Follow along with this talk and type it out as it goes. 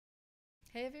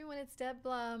Hey everyone, it's Deb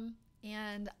Blum,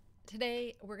 and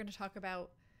today we're going to talk about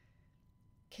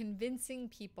convincing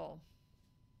people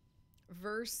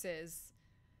versus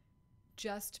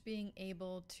just being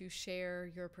able to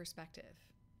share your perspective.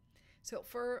 So,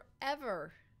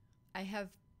 forever, I have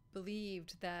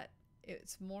believed that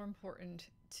it's more important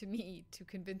to me to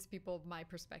convince people of my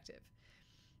perspective.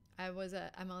 I have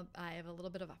a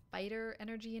little bit of a fighter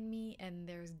energy in me, and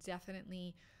there's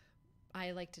definitely,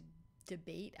 I like to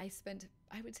debate. I spent,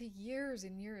 I would say, years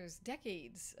and years,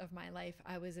 decades of my life,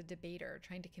 I was a debater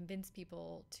trying to convince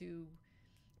people to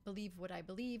believe what I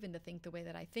believe and to think the way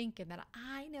that I think and that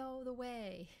I know the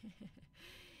way.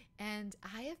 And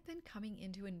I have been coming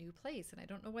into a new place, and I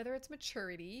don't know whether it's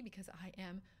maturity because I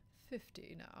am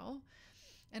 50 now.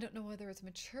 I don't know whether it's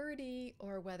maturity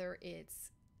or whether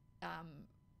it's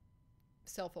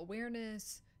self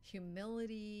awareness,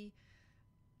 humility.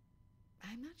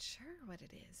 I'm not sure what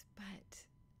it is, but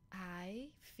I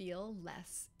feel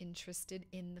less interested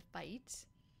in the fight.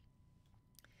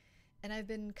 And I've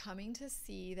been coming to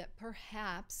see that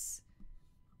perhaps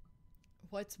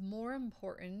what's more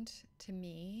important to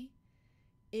me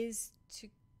is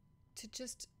to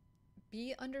just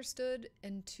be understood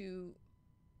and to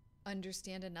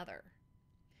understand another,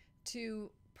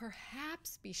 to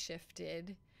perhaps be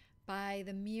shifted by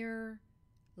the mere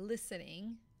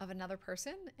listening of another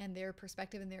person and their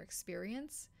perspective and their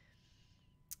experience,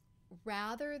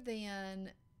 rather than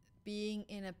being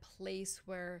in a place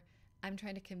where I'm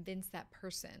trying to convince that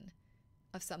person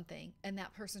of something and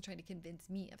that person's trying to convince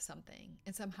me of something.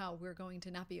 And somehow we're going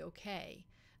to not be okay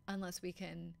unless we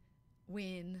can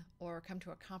win or come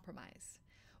to a compromise.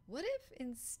 What if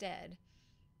instead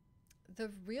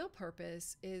the real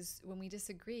purpose is, when we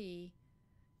disagree,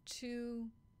 to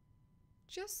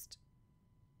just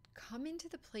come into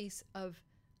the place of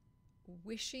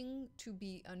wishing to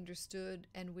be understood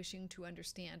and wishing to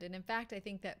understand. And in fact, I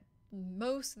think that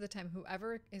most of the time,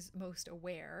 whoever is most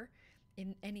aware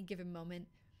in any given moment,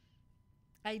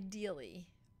 ideally,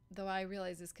 though I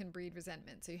realize this can breed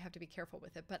resentment, so you have to be careful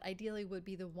with it, but ideally would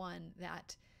be the one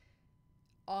that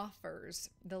offers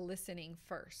the listening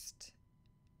first,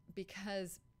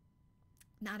 because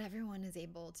not everyone is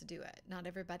able to do it. Not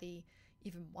everybody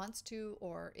even wants to,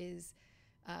 or is,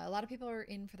 a lot of people are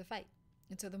in for the fight.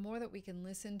 And so the more that we can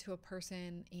listen to a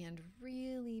person and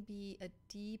really be a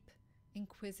deep,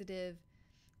 inquisitive,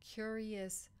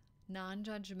 curious,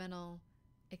 non-judgmental,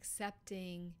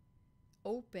 accepting,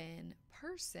 open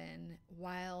person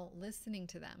while listening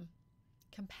to them,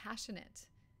 compassionate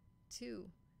too,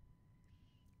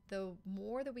 the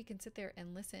more that we can sit there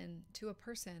and listen to a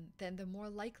person, then the more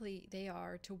likely they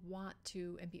are to want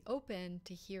to and be open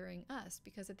to hearing us.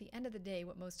 Because at the end of the day,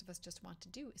 what most of us just want to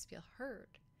do is feel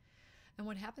heard. And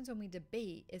what happens when we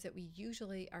debate is that we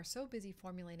usually are so busy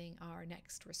formulating our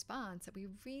next response that we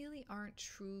really aren't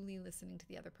truly listening to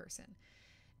the other person.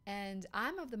 And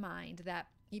I'm of the mind that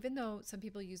even though some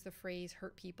people use the phrase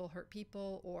hurt people,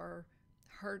 or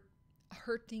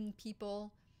hurting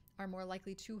people are more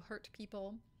likely to hurt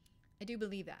people, I do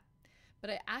believe that. But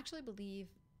I actually believe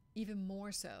even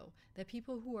more so that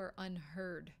people who are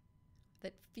unheard,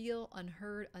 that feel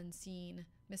unheard, unseen,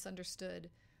 misunderstood,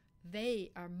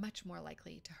 they are much more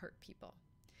likely to hurt people,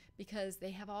 because they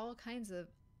have all kinds of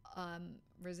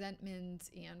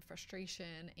resentment and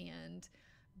frustration and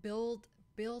built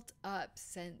up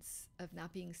sense of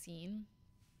not being seen.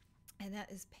 And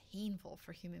that is painful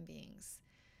for human beings.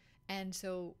 And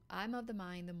so I'm of the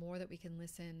mind, the more that we can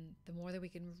listen, the more that we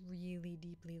can really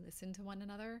deeply listen to one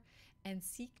another and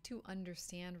seek to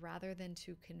understand rather than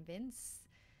to convince,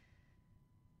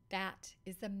 that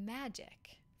is the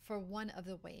magic for one of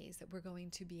the ways that we're going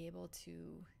to be able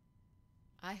to,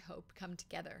 I hope, come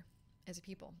together as a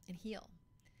people and heal.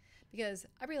 Because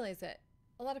I realize that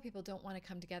a lot of people don't want to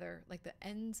come together, like the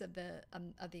ends of the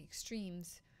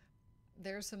extremes.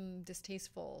 There's some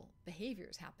distasteful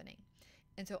behaviors happening.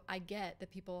 And so I get that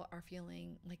people are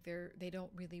feeling like they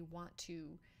don't really want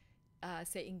to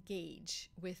say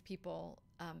engage with people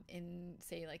and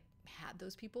say, like, have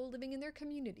those people living in their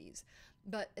communities.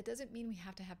 But it doesn't mean we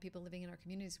have to have people living in our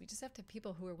communities. We just have to have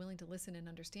people who are willing to listen and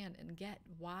understand and get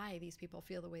why these people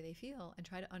feel the way they feel, and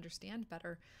try to understand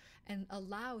better and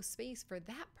allow space for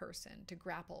that person to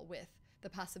grapple with the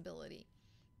possibility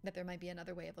that there might be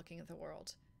another way of looking at the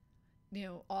world.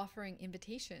 Offering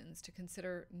invitations to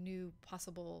consider new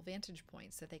possible vantage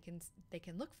points that they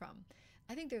can look from.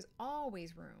 I think there's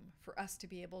always room for us to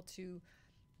be able to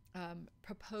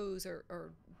propose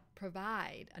or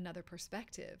provide another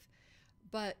perspective.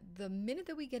 But the minute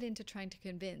that we get into trying to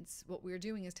convince, what we're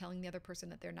doing is telling the other person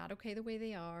that they're not okay the way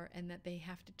they are and that they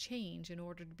have to change in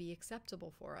order to be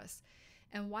acceptable for us.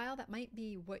 And while that might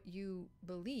be what you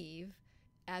believe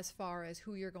as far as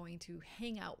who you're going to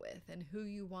hang out with and who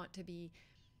you want to be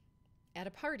at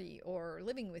a party or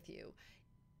living with you,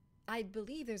 I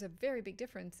believe there's a very big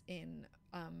difference in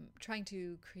trying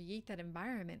to create that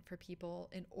environment for people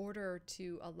in order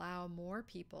to allow more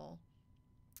people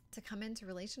to come into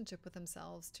relationship with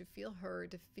themselves, to feel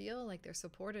heard, to feel like they're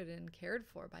supported and cared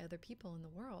for by other people in the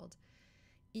world,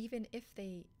 even if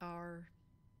they are,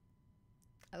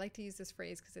 I like to use this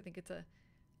phrase because I think it's a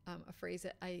phrase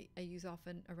that I use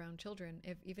often around children,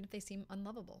 even if they seem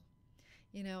unlovable.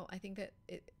 I think that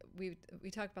we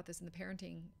talked about this in the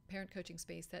parent coaching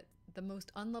space, that the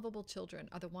most unlovable children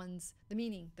are the ones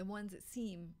that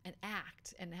seem and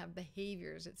act and have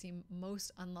behaviors that seem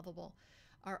most unlovable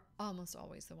are almost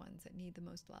always the ones that need the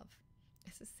most love.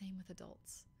 It's the same with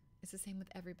adults. It's the same with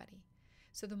everybody.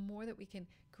 So the more that we can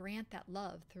grant that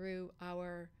love through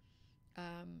our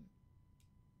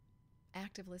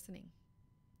active listening,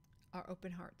 our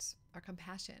open hearts, our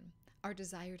compassion, our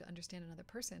desire to understand another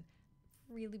person,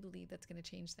 really believe that's going to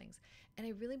change things. And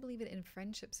I really believe it in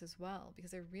friendships as well,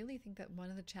 because I really think that one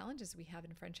of the challenges we have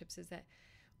in friendships is that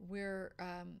we're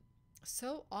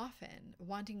so often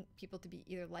wanting people to be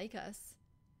either like us,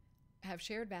 have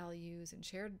shared values and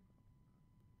shared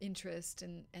interest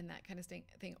and that kind of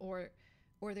thing, or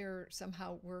they're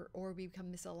somehow or we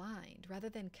become misaligned, rather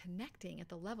than connecting at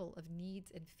the level of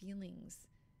needs and feelings,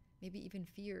 maybe even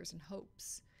fears and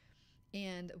hopes.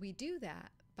 And we do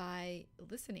that by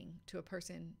listening to a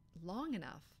person long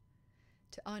enough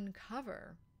to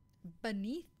uncover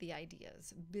beneath the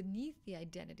ideas, beneath the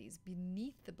identities,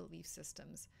 beneath the belief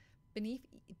systems, beneath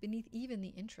even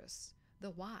the interests,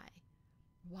 the why.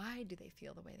 Why do they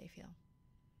feel the way they feel?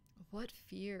 What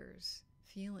fears,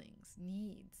 feelings,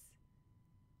 needs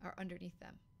are underneath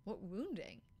them? What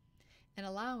wounding? And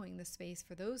allowing the space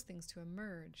for those things to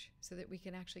emerge so that we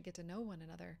can actually get to know one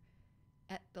another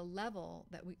at the level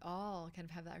that we all kind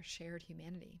of have our shared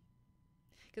humanity.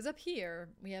 Because up here,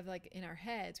 we have, like, in our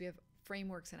heads, we have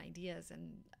frameworks and ideas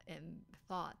and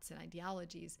thoughts and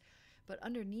ideologies. But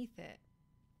underneath it,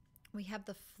 we have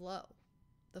the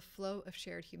flow of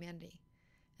shared humanity.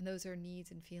 And those are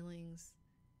needs and feelings,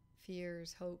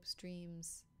 fears, hopes,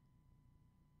 dreams.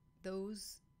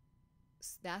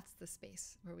 That's the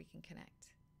space where we can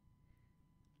connect.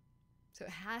 So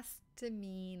it has to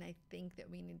mean, I think, that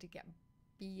we need to get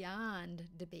beyond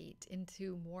debate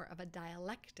into more of a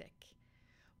dialectic,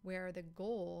 where the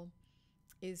goal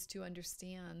is to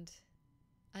understand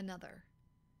another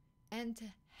and to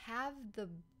have the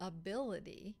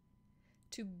ability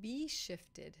to be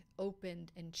shifted,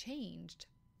 opened, and changed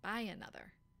by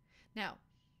another. Now,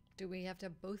 do we have to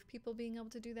have both people being able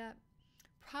to do that?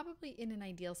 Probably in an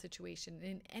ideal situation.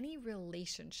 In any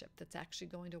relationship that's actually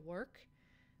going to work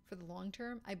for the long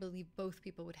term, I believe both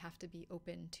people would have to be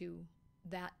open to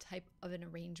that type of an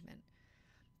arrangement.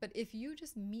 But if you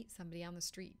just meet somebody on the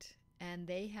street and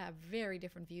they have very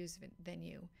different views than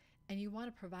you, and you want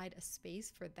to provide a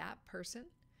space for that person,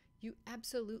 you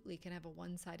absolutely can have a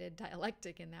one-sided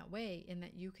dialectic in that way, in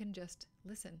that you can just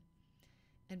listen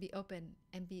and be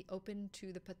open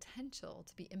to the potential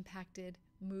to be impacted,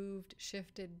 moved,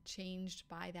 shifted, changed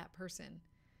by that person.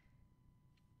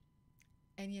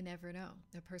 And you never know,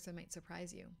 the person might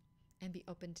surprise you, and be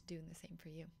open to doing the same for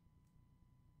you.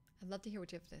 I'd love to hear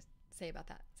what you have to say about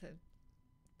that. So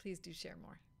please do share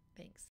more. Thanks.